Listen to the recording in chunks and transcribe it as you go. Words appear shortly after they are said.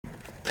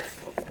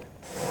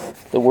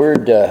The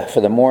word for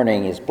the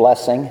morning is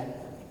blessing.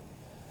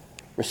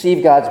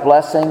 Receive God's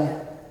blessing.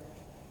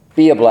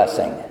 Be a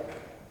blessing.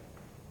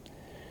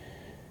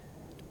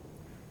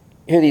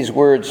 Hear these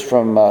words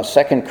from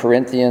 2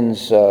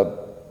 Corinthians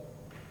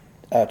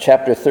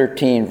chapter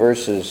 13,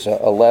 verses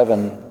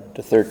 11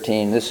 to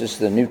 13. This is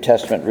the New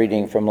Testament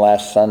reading from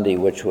last Sunday,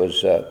 which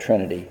was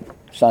Trinity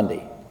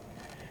Sunday.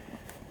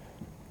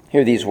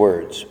 Hear these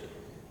words.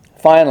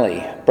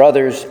 Finally,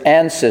 brothers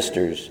and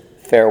sisters,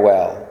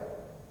 farewell.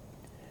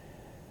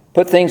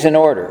 Put things in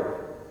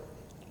order.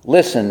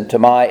 Listen to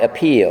my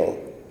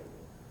appeal.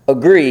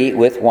 Agree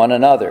with one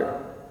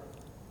another.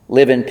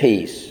 Live in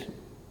peace.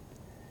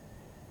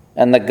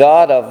 And the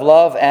God of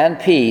love and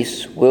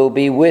peace will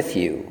be with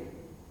you.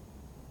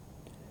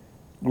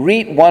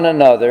 Greet one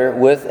another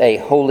with a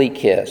holy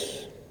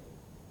kiss.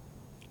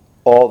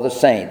 All the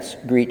saints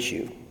greet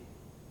you.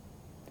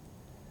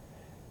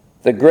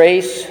 The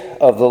grace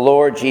of the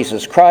Lord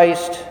Jesus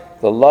Christ,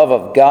 the love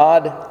of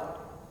God,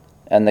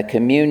 and the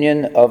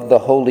communion of the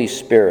Holy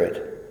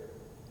Spirit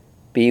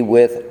be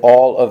with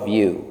all of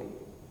you.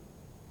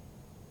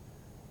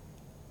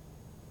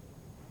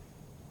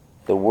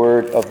 The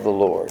word of the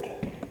Lord.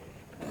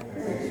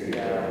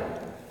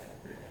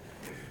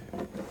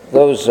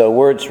 Those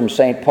words from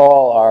St.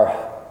 Paul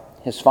are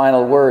his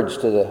final words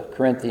to the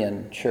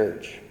Corinthian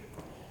church.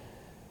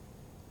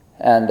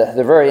 And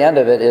the very end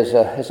of it is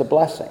a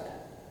blessing.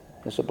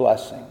 It's a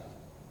blessing.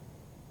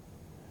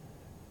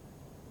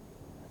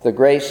 The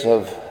grace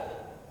of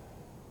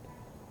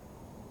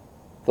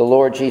the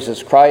Lord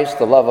Jesus Christ,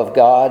 the love of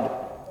God,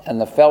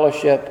 and the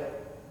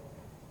fellowship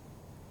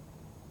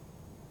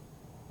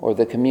or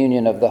the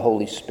communion of the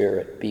Holy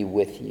Spirit be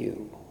with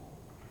you.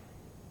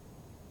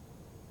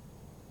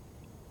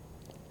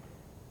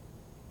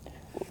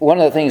 One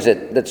of the things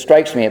that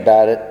strikes me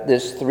about it,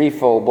 this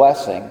threefold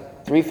blessing,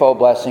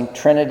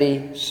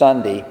 Trinity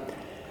Sunday,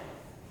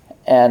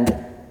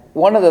 and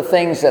one of the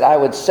things that I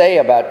would say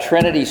about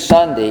Trinity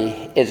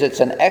Sunday is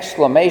it's an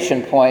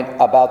exclamation point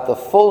about the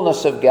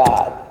fullness of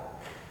God.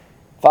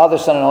 Father,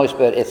 Son, and Holy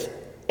Spirit, it's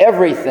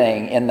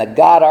everything in the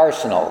God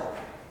arsenal.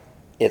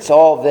 It's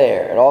all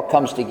there. It all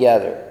comes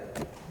together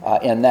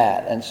in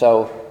that. And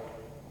so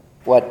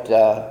what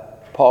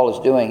Paul is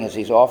doing is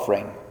he's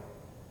offering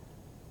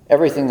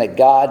everything that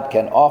God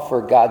can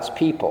offer God's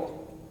people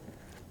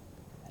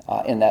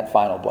in that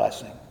final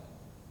blessing.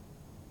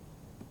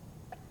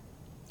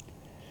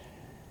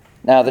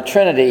 Now, the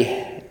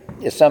Trinity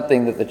is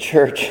something that the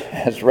church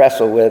has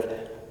wrestled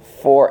with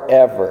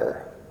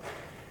forever.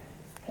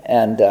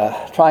 And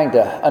trying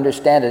to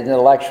understand it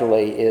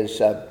intellectually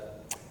is an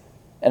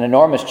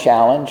enormous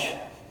challenge.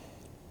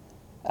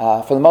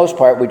 For the most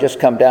part, we just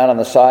come down on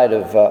the side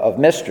of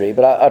mystery,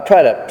 but I'll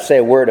try to say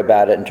a word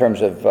about it in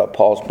terms of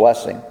Paul's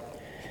blessing.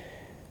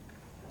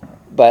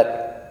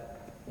 But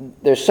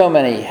there's so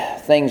many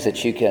things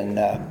that you can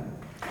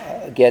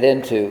get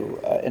into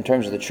in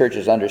terms of the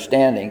church's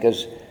understanding,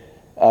 because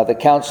the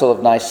Council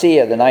of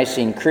Nicaea, the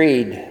Nicene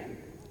Creed,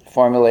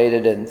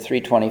 formulated in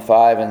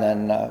 325 and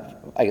then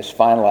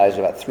finalized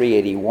about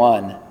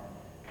 381,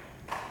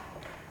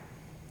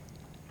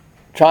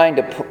 trying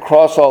to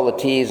cross all the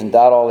T's and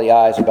dot all the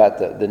I's about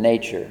the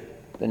nature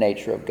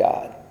of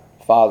God,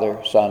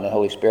 Father, Son, and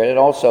Holy Spirit, and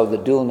also the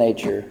dual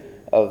nature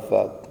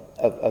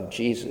of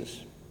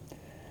Jesus.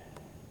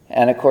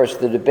 And of course,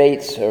 the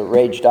debates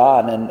raged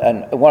on,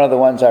 and one of the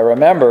ones I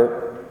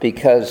remember,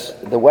 because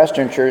the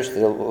Western Church,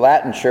 the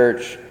Latin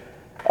Church,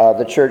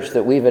 the church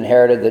that we've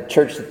inherited, the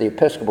church that the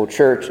Episcopal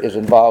Church is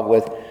involved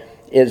with,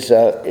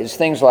 is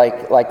things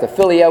like the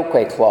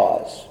Filioque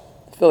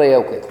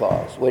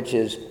Clause, which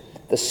is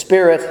the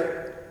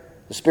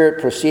Spirit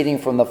proceeding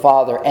from the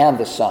Father and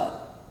the Son.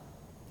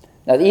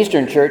 Now, the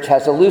Eastern Church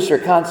has a looser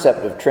concept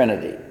of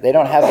Trinity. They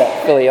don't have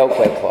that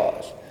Filioque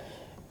Clause.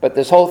 But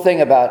this whole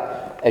thing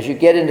about, as you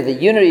get into the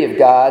unity of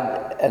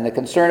God and the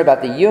concern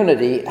about the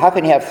unity, how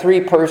can you have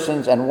three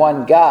persons and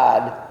one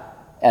God,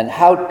 and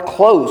how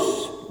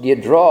close do you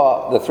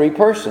draw the three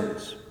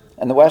persons?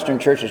 And the Western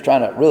Church is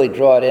trying to really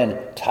draw it in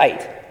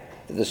tight.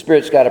 The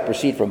Spirit's got to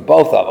proceed from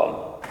both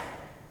of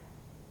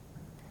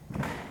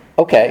them.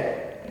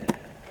 Okay.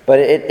 But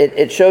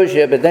it shows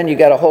you, but then you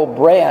got a whole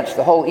branch,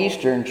 the whole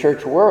Eastern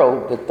Church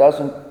world, that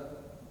doesn't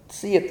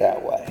see it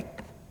that way.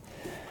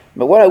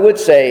 But what I would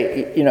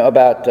say,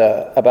 about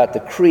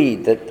the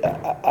creed that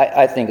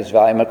I think is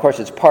valuable, and of course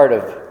it's part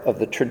of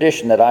the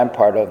tradition that I'm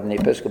part of in the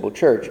Episcopal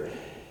Church,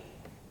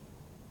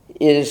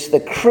 is the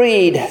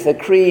creed. The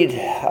creed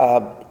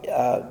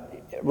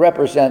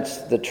represents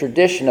the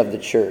tradition of the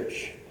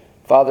church,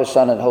 Father,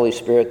 Son, and Holy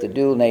Spirit, the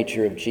dual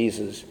nature of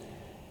Jesus.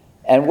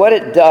 And what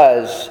it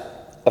does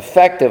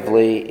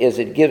effectively is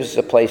it gives us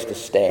a place to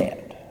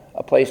stand.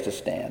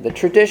 The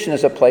tradition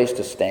is a place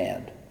to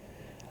stand.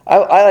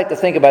 I like to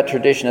think about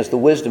tradition as the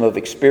wisdom of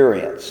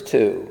experience,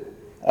 too.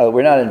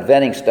 We're not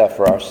inventing stuff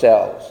for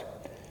ourselves.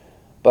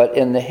 But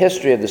in the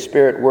history of the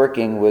Spirit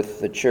working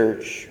with the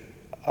church,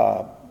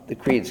 the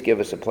creeds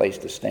give us a place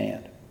to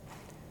stand.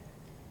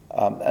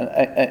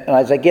 And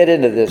as I get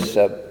into this,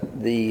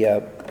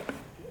 the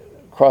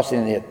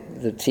crossing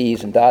the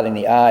T's and dotting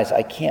the I's,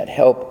 I can't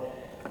help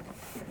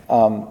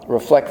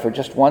reflect for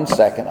just 1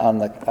 second on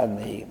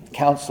the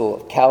Council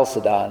of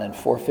Chalcedon in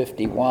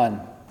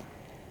 451,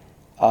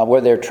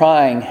 where they're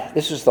trying,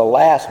 this is the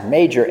last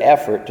major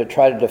effort to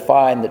try to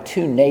define the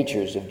two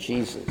natures of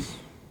Jesus.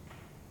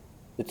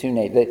 The two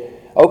natures.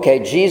 Okay,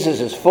 Jesus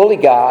is fully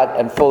God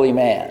and fully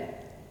man.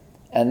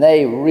 And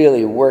they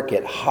really work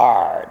it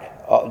hard,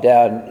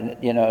 down,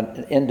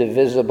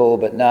 indivisible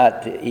but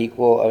not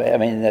equal. I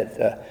mean,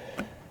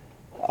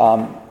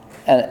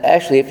 and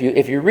actually, if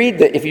you read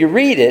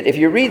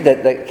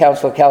the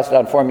Council of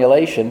Chalcedon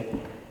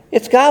formulation,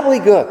 it's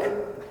gobbledygook.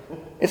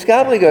 It's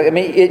gobbledygook. I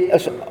mean,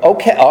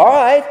 okay, all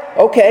right,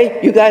 okay,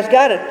 you guys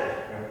got it,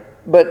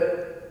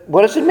 but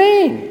what does it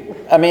mean?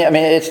 I mean,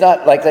 it's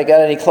not like they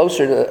got any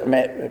closer to. I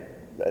mean,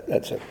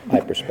 that's my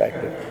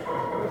perspective.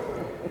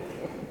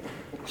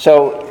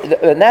 So,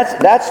 and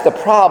that's the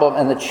problem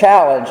and the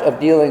challenge of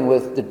dealing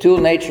with the dual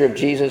nature of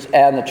Jesus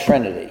and the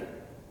Trinity.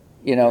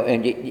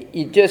 And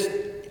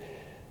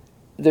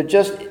they're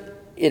just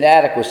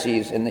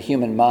inadequacies in the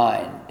human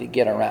mind to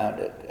get around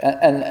it.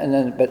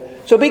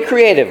 But so be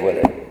creative with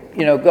it.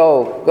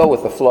 Go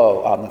with the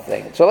flow on the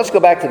thing. So let's go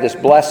back to this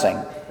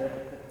blessing.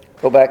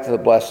 Go back to the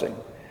blessing.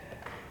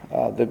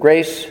 The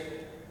grace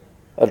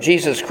of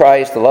Jesus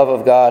Christ, the love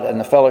of God, and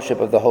the fellowship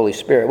of the Holy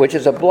Spirit, which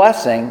is a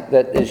blessing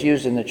that is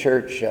used in the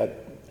church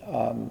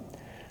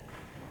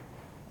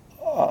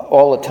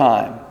all the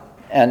time.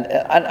 And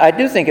I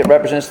do think it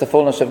represents the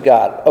fullness of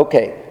God.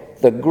 Okay,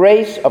 the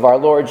grace of our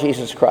Lord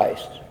Jesus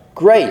Christ.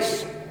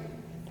 Grace.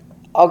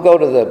 I'll go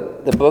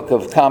to the Book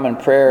of Common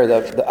Prayer,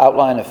 the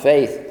Outline of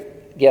Faith.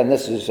 Again,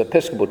 this is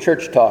Episcopal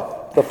Church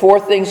talk. The four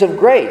things of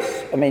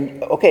grace. I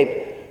mean,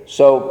 okay,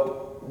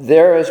 so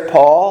there is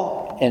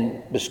Paul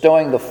in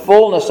bestowing the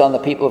fullness on the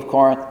people of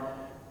Corinth.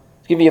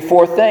 I'll give you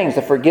four things: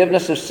 the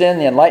forgiveness of sin,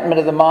 the enlightenment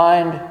of the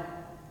mind,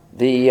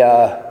 the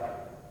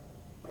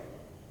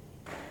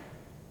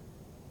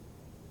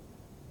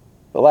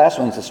last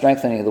one's the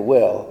strengthening of the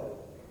will.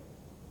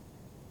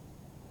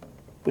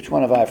 Which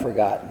one have I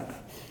forgotten?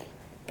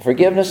 The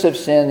forgiveness of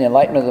sin, the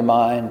enlightenment of the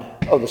mind,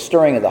 the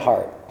stirring of the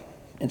heart,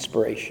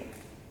 inspiration,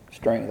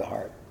 stirring of the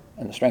heart,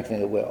 and the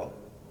strengthening of the will.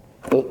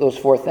 Those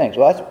four things.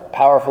 Well, that's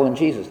powerful in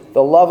Jesus.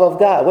 The love of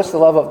God. What's the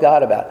love of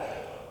God about?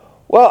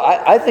 Well,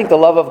 I think the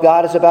love of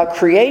God is about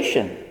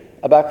creation.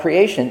 About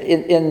creation.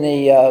 In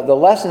the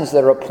lessons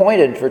that are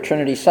appointed for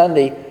Trinity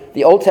Sunday,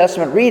 the Old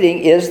Testament reading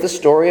is the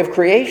story of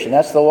creation.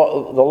 That's the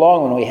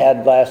long one we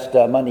had last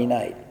Monday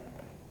night.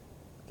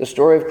 The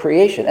story of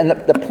creation. And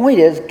the point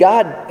is,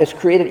 God has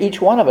created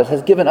each one of us,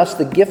 has given us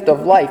the gift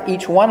of life.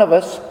 Each one of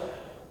us,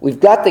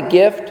 we've got the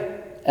gift,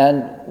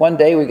 and one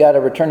day we got to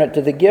return it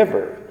to the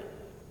giver.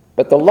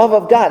 But the love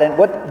of God, and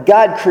what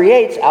God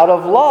creates out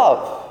of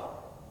love.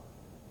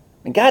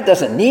 And God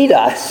doesn't need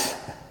us.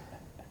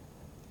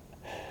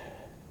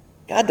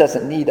 God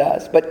doesn't need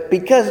us. But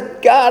because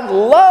God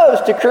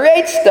loves to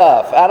create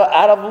stuff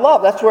out of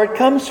love, that's where it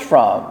comes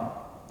from.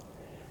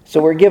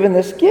 So we're given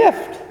this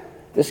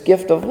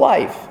gift of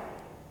life.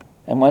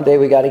 And one day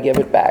we got to give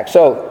it back.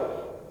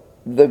 So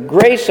the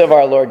grace of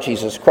our Lord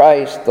Jesus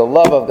Christ, the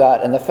love of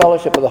God, and the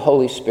fellowship of the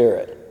Holy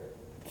Spirit.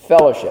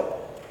 Fellowship.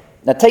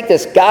 Now take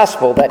this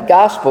gospel, that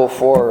gospel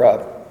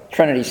for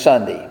Trinity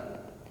Sunday.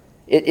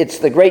 It's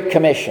the Great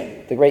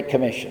Commission, the Great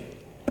Commission.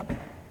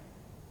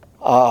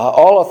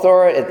 All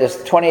authority, this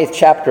 28th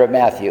chapter of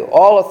Matthew,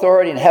 all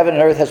authority in heaven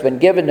and earth has been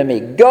given to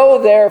me.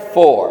 Go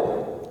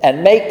therefore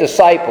and make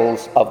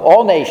disciples of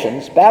all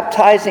nations,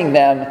 baptizing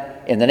them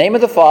in the name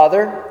of the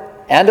Father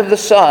and of the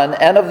Son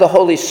and of the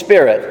Holy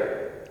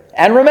Spirit.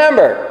 And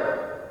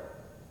remember,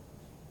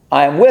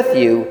 I am with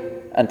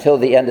you until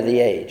the end of the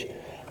age.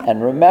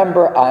 And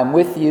remember, I'm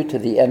with you to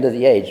the end of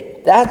the age.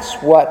 That's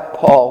what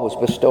Paul was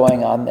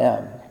bestowing on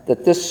them.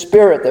 That this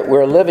spirit that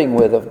we're living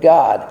with of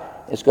God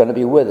is going to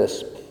be with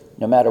us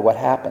no matter what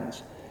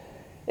happens.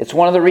 It's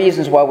one of the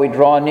reasons why we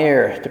draw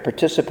near to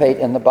participate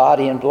in the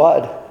body and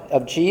blood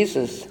of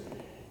Jesus.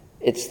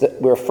 It's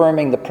that we're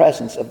affirming the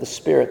presence of the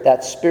Spirit,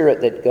 that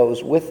Spirit that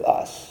goes with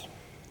us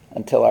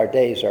until our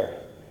days are,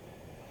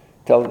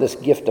 till this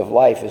gift of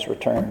life is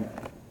returned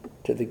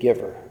to the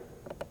giver.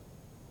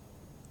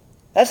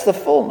 That's the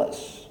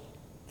fullness,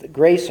 the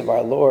grace of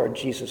our Lord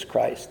Jesus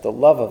Christ, the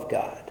love of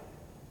God,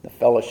 the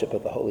fellowship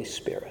of the Holy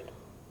Spirit.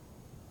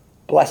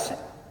 Blessing.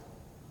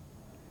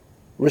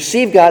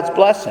 Receive God's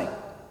blessing.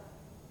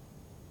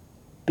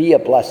 Be a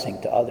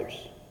blessing to others.